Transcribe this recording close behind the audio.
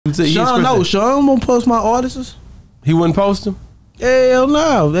Shawn, no, Shawn won't post my artists. He wouldn't post them? Hell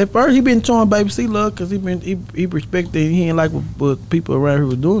no. At first, he been showing Baby C love because he respected. He ain't like what people around here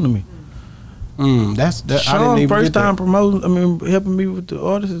was doing to me. Shawn first time promoting. I mean, helping me with the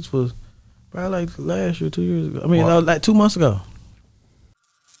artists was probably like last year, 2 years ago. I mean, like 2 months ago.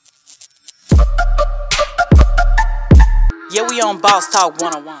 Yeah, we on Boss Talk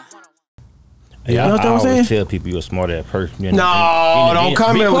 101. Yeah, I always tell people you're a smart ass person. No, don't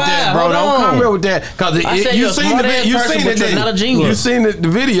come here with that, bro. Don't come here with that. Because you seen the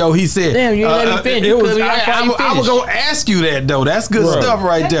video. He said, "Damn, you ain't let me finish." I was gonna ask you that though. That's good stuff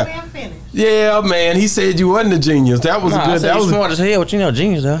right there. Yeah, man. He said you wasn't a genius. That was good. That was smart as hell, but you know,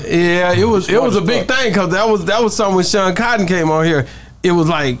 genius though. Yeah, it was a big thing because that was something when Sean Cotton came on here. It was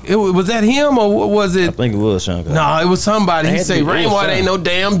like, was that him or was it? I think it was Shawn. No, it was somebody. He said Rainwater ain't no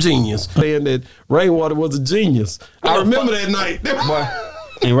damn genius. Saying that Rainwater was a genius. I remember that night.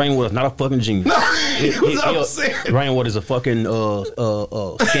 And Rainwater's not a fucking genius. No, he was upset. Rainwater's a fucking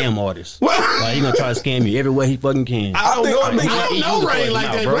scam artist. Like, he gonna try to scam you every way he fucking can. I don't know Rain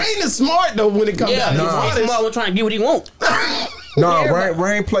like that. Bro. Rain is smart though when it comes down to he's smart with trying to get what he wants. No,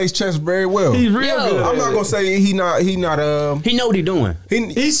 Rain plays chess very well. He's real good. I'm not gonna say he not. He know what he doing.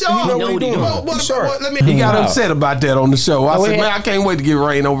 He sure. He know what he doing. He got upset about that on the show. I said, man, I can't wait to get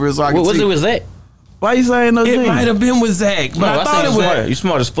Rain over here so I can see. Was it with Zach? Why you saying no? It might have been with Zach, but I thought it was. You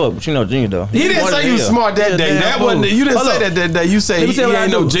smart as fuck, but you know genius though. He didn't say you was smart that day. That wasn't. You didn't say that day. You say he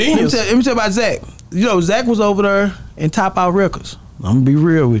ain't no genius. Let me tell you about Zach. You know, Zach was over there in Top Out Records. I'm gonna be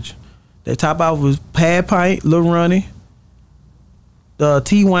real with you. That Top Out was Pad Pint, Lil Ronnie,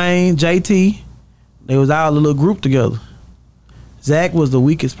 T Wayne, JT. They was all a little group together. Zach was the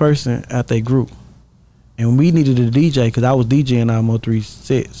weakest person at that group, and we needed a DJ because I was DJing our Mo3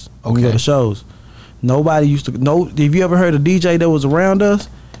 sets. Okay. We go to shows. Nobody used to know. Have you ever heard a DJ that was around us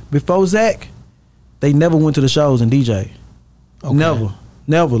before Zach? They never went to the shows and DJ. Okay.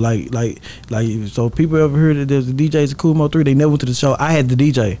 Never. Like. So people ever heard that there's a DJ's a Cool Mo3? They never went to the show. I had the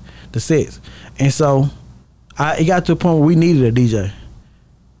DJ, the sets, and so it got to a point where we needed a DJ,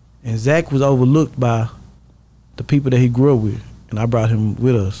 and Zach was overlooked by the people that he grew up with, and I brought him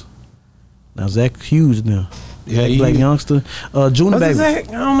with us. Now Zach's huge now. Yeah, black youngster. Junior Baby. Zach?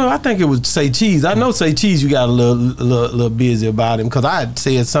 I don't know. I think it was Say Cheese. I know Say Cheese. You got a little busy about him because I had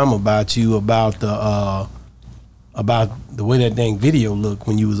said something about you about the way that dang video looked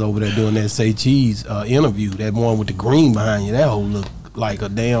when you was over there doing that Say Cheese interview. That one with the green behind you. That whole look like a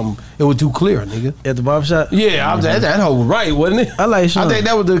damn. It was too clear, nigga. At the barbershop. Yeah, that whole was right, wasn't it? I like Shawn. I think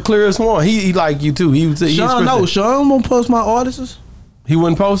that was the clearest one. He liked you too. Shawn, no, Shawn won't post my artists. He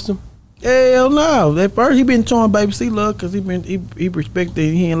wouldn't post them. Hell no. At first, he been showing Baby C love because he respected.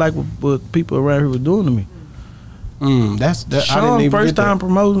 He ain't like what people around here was doing to me. Shawn first time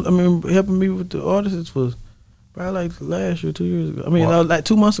promoting. I mean, helping me with the artists was probably like last year, 2 years ago. I mean, like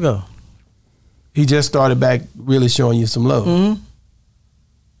 2 months ago. He just started back really showing you some love.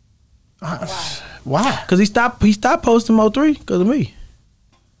 Why? Because he stopped posting Mo3 because of me.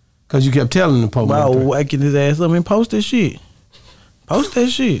 Because you kept telling him to post. Wow, whacking his ass up and post that shit. Post that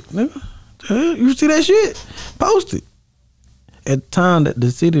shit, nigga. You see that shit? Post it. At the time that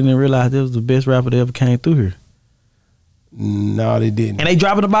the city didn't realize that was the best rapper that ever came through here. No, they didn't. And they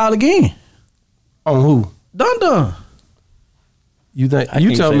dropping the ball again. On who? DonDon. You think?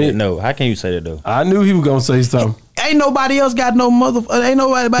 You tell me. No, how can you say that though? I knew he was gonna say something. Ain't nobody else got no Ain't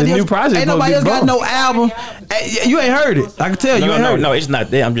nobody else got no album. You ain't heard it. I can tell you ain't heard it. No, it's not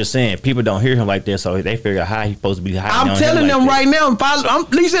that. I'm just saying people don't hear him like that, so they figure out how he's supposed to be. I'm telling them right now.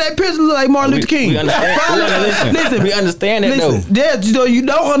 Lisa, that picture look like Martin Luther King. We understand. Listen, we understand that though. Yeah, you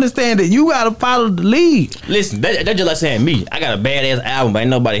don't understand it. You gotta follow the lead. Listen, that's just like saying me. I got a badass album, but ain't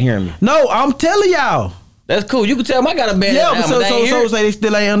nobody hearing me. No, I'm telling y'all. That's cool. You can tell them I got a bad album. So say they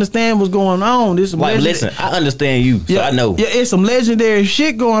still ain't understand what's going on. This some listen, I understand you, so I know. Yeah, it's some legendary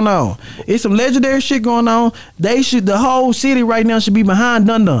shit going on. The whole city right now should be behind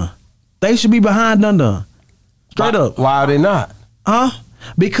DonDon. They should be behind DonDon. Straight up. Why are they not? Huh?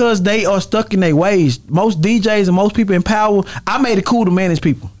 Because they are stuck in their ways. Most DJs and most people in power, I made it cool to manage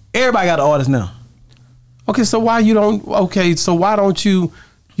people. Everybody got an artist now. Okay, so why don't you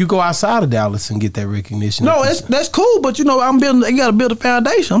go outside of Dallas and get that recognition? No, that's cool, but you know, you gotta build a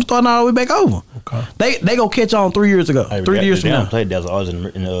foundation. I'm starting all the way back over. Okay. They gonna catch on 3 years ago. 3 years from now. They don't play Dallas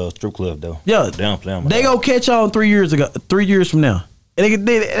artists in the strip club though. Yeah. They don't play them. They gonna catch on 3 years ago. 3 years from now. And you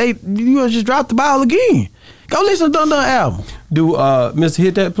gonna just drop the ball again. Go listen to DonDon album. Do Mr.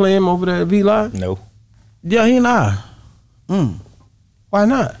 Hit That play him over there at V Live? No. Yeah, he not. Why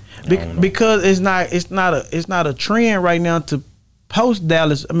not? Because it's not a trend right now to post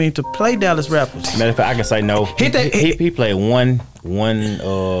Dallas. I mean, to play Dallas rappers. Matter of fact, I can say no. He played one.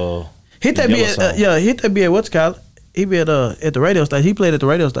 Hit that be at, hit that be at what's it called? He be at the radio station. He played at the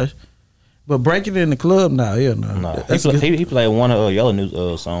radio station. But breaking it in the club now, no. No, he played one of Yellow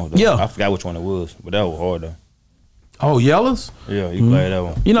News songs. Though. Yeah, I forgot which one it was, but that was hard though. Oh, Yellows? Yeah, he played that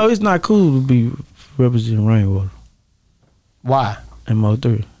one. You know, it's not cool to be representing Rainwater. Why? And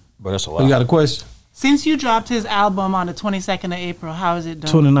Mo3. But that's a lot. You got a question? Since you dropped his album on the 22nd of April, how is it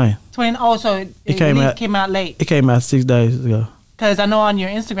doing? 29. Oh, so it came out late. It came out 6 days ago. Because I know on your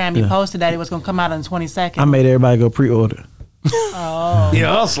Instagram you posted that it was going to come out on the 22nd. I made everybody go pre-order. Oh.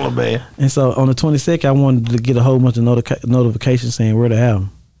 Yeah, hustler, man. And so on the 22nd, I wanted to get a whole bunch of notifications saying where the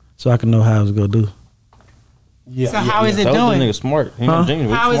album, so I can know how I was going to do. Yeah. So how is it doing? doing? Nigga smart. How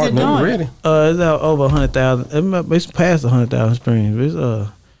is it doing? Ready. It's out over 100,000. It's past 100,000 streams.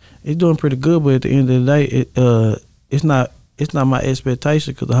 It's doing pretty good, but at the end of the day, it's not my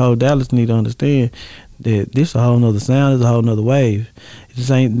expectation because the whole Dallas need to understand that this a whole nother sound, is a whole nother wave. This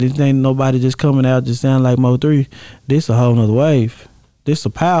ain't nobody just coming out just sound like Mo3. This a whole nother wave. This a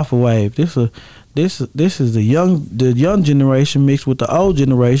powerful wave. This is the young generation mixed with the old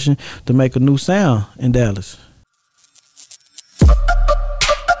generation to make a new sound in Dallas.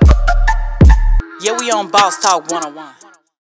 Yeah, we on Boss Talk 101.